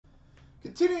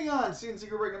Continuing on, CNC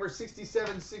Group break number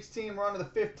 6716. We're on to the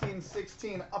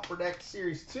 1516 Upper Deck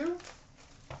Series 2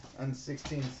 and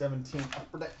 1617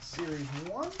 Upper Deck Series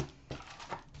 1.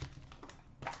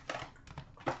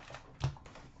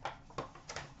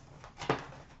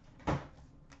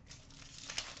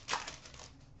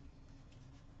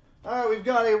 All right, we've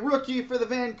got a rookie for the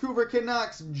Vancouver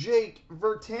Canucks, Jake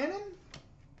Virtanen.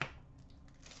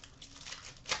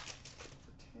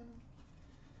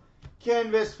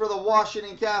 Canvas for the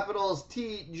Washington Capitals,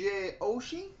 T.J.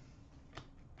 Oshie.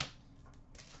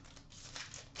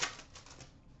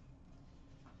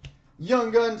 Young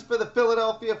Guns for the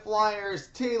Philadelphia Flyers,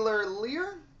 Taylor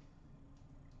Lear.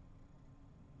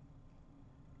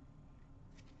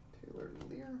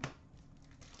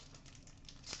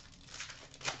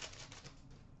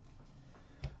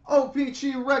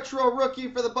 OPG Retro Rookie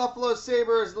for the Buffalo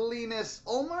Sabres, Linus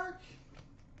Ullmark.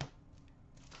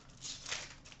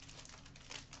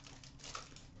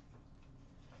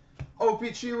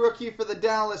 OPG Rookie for the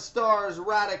Dallas Stars,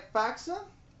 Radek Faksa.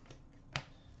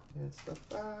 It's the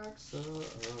Faksa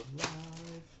of life.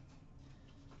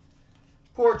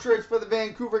 Portraits for the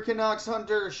Vancouver Canucks,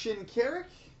 Hunter Shinkaruk.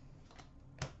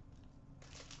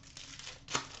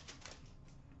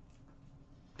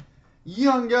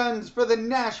 Young Guns for the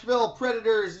Nashville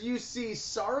Predators, UC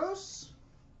Saros.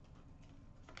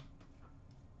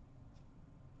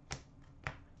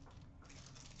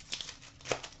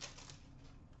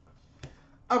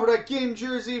 Upper Deck game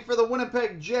jersey for the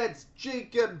Winnipeg Jets,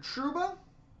 Jacob Trouba.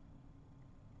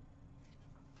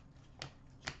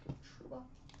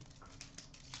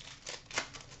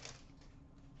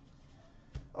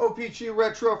 OPG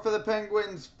Retro for the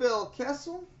Penguins, Phil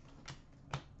Kessel.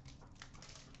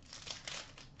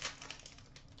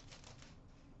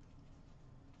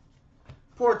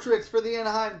 Portraits for the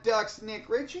Anaheim Ducks, Nick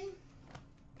Ritchie.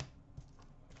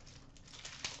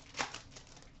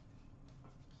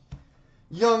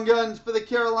 Young Guns for the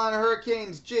Carolina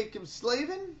Hurricanes, Jacob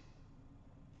Slavin.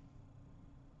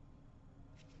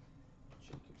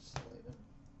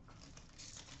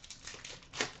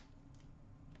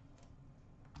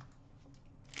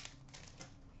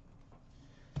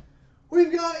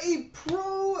 We've got a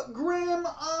Program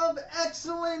of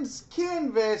Excellence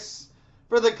canvas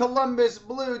for the Columbus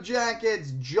Blue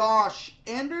Jackets, Josh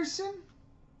Anderson.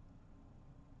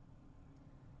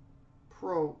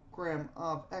 Program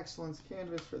of Excellence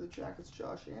canvas for the Jackets,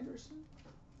 Josh Anderson.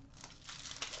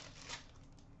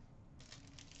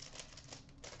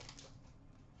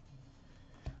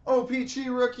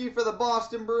 OPG Rookie for the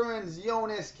Boston Bruins,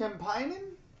 Jonas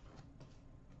Kemppainen.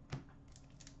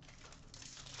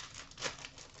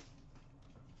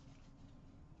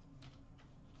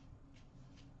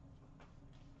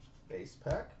 Base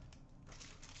pack.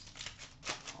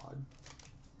 Odd.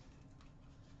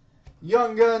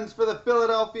 Young Guns for the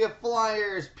Philadelphia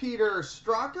Flyers, Peter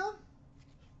Straka.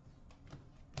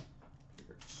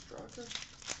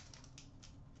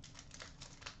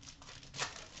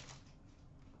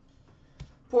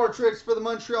 Portraits for the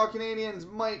Montreal Canadiens,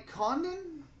 Mike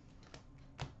Condon.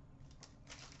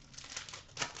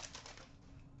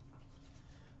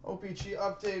 OPG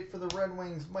update for the Red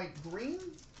Wings, Mike Green.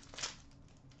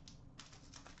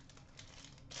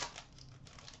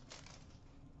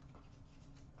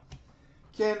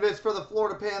 Canvas for the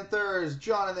Florida Panthers,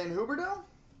 Jonathan Huberdeau.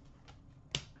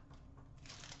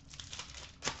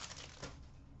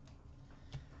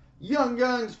 Young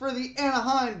Guns for the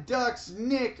Anaheim Ducks,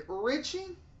 Nick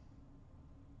Ritchie.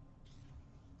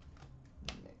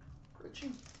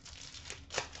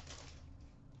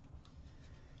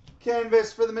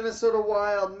 Canvas for the Minnesota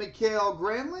Wild, Mikael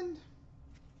Granlund.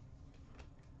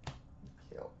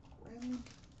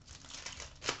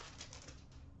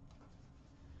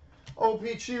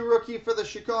 OPG Rookie for the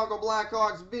Chicago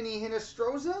Blackhawks, Vinny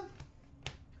Hinostroza.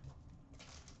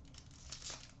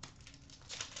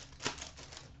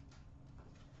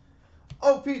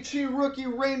 OPG Rookie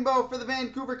Rainbow for the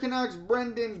Vancouver Canucks,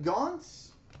 Brendan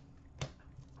Gaunce.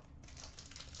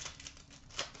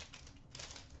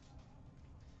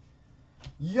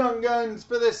 Young Guns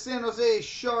for the San Jose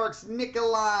Sharks,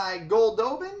 Nikolai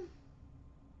Goldobin.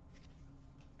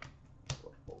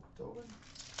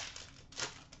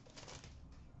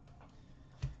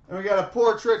 And we got a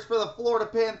portraits for the Florida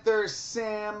Panthers,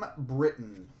 Sam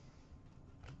Britton.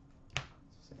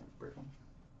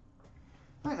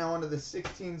 All right, now on to the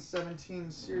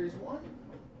 16-17 Series 1.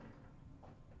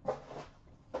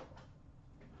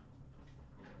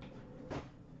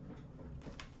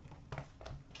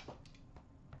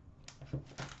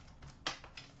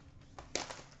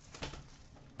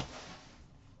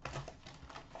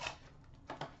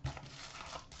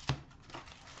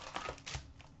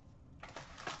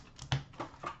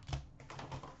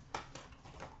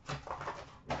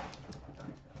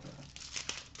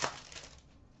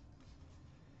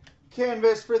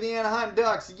 Canvas for the Anaheim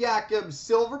Ducks, Jakob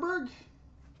Silfverberg.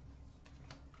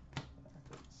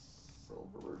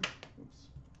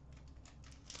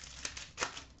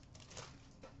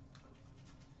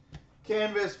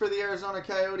 Canvas for the Arizona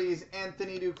Coyotes,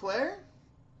 Anthony Duclair.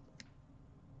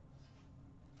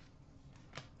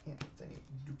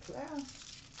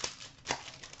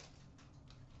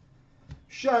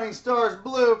 Shining Stars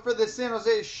Blue for the San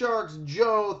Jose Sharks,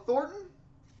 Joe Thornton.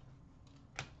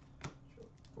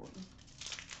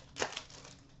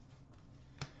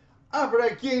 Upper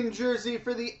Deck game jersey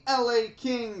for the LA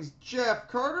Kings, Jeff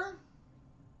Carter.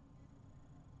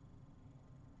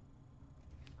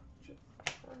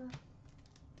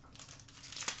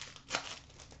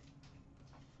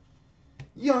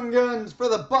 Young Guns for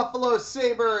the Buffalo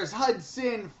Sabres,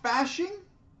 Hudson Fasching.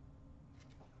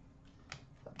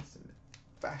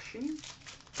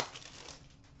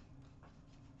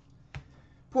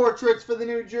 Portraits for the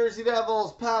New Jersey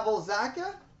Devils, Pavel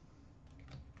Zacha.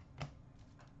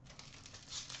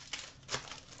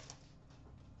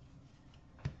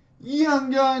 Young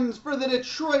Guns for the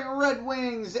Detroit Red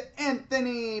Wings,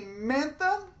 Anthony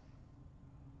Mantha.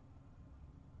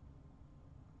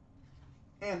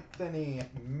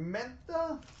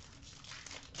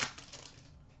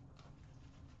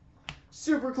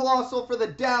 Super Colossal for the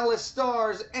Dallas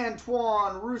Stars,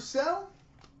 Antoine Roussel.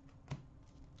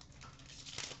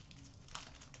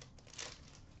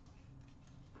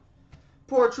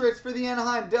 Portraits for the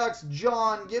Anaheim Ducks,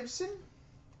 John Gibson.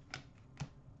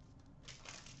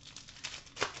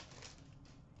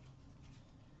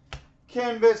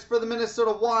 Canvas for the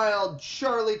Minnesota Wild,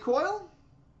 Charlie Coyle.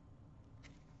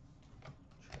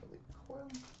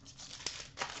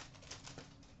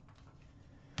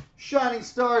 Shining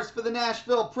Stars for the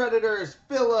Nashville Predators,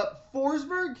 Philip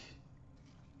Forsberg.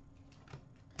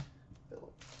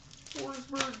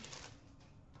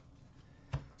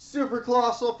 Super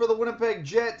Colossal for the Winnipeg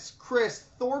Jets, Chris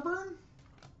Thorburn.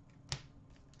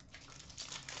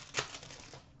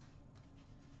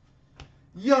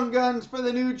 Young Guns for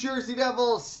the New Jersey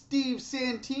Devils, Steve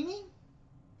Santini.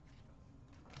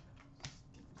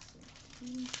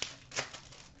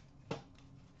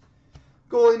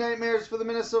 Goalie Nightmares for the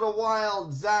Minnesota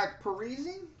Wild, Zach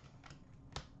Parise.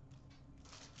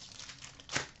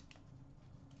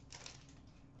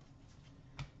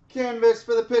 Canvas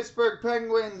for the Pittsburgh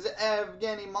Penguins,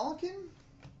 Evgeny Malkin.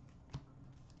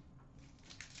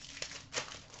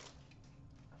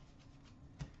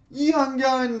 Young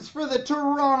Guns for the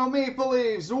Toronto Maple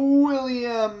Leafs,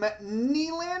 William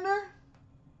Nylander.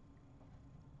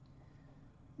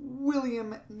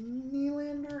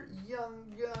 Young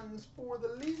Guns for the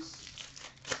Leafs.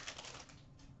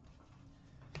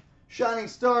 Shining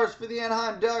Stars for the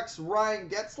Anaheim Ducks, Ryan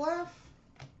Getzlaf.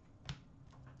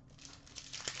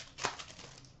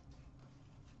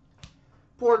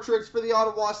 Portraits for the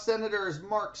Ottawa Senators,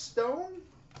 Mark Stone.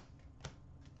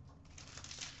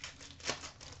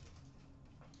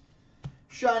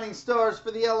 Shining Stars for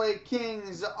the LA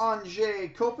Kings,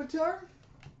 Anze Kopitar.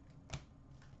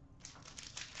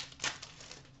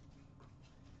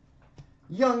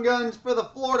 Young Guns for the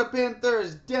Florida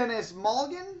Panthers, Dennis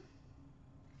Mulligan.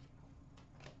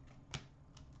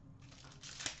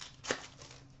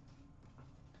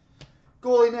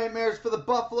 Goalie Nightmares for the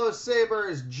Buffalo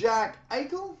Sabres, Jack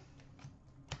Eichel.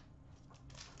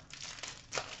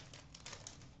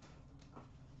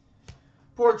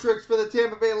 Portraits for the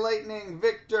Tampa Bay Lightning,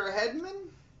 Victor Hedman.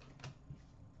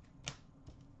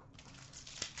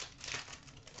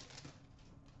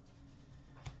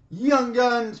 Young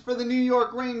Guns for the New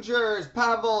York Rangers,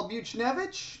 Pavel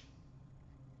Buchnevich.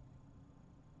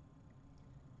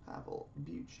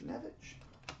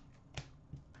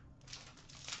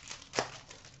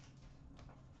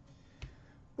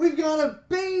 We've got a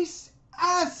base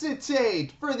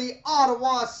acetate for the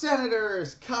Ottawa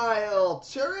Senators, Kyle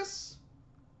Turris.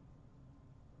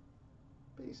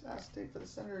 Base acetate for the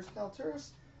Senators, Kyle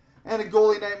Turris. And a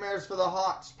Goalie Nightmares for the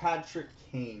Hawks, Patrick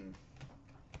Kane.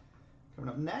 Coming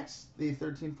up next, the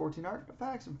 13-14 art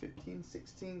packs and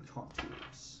 15-16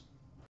 contours.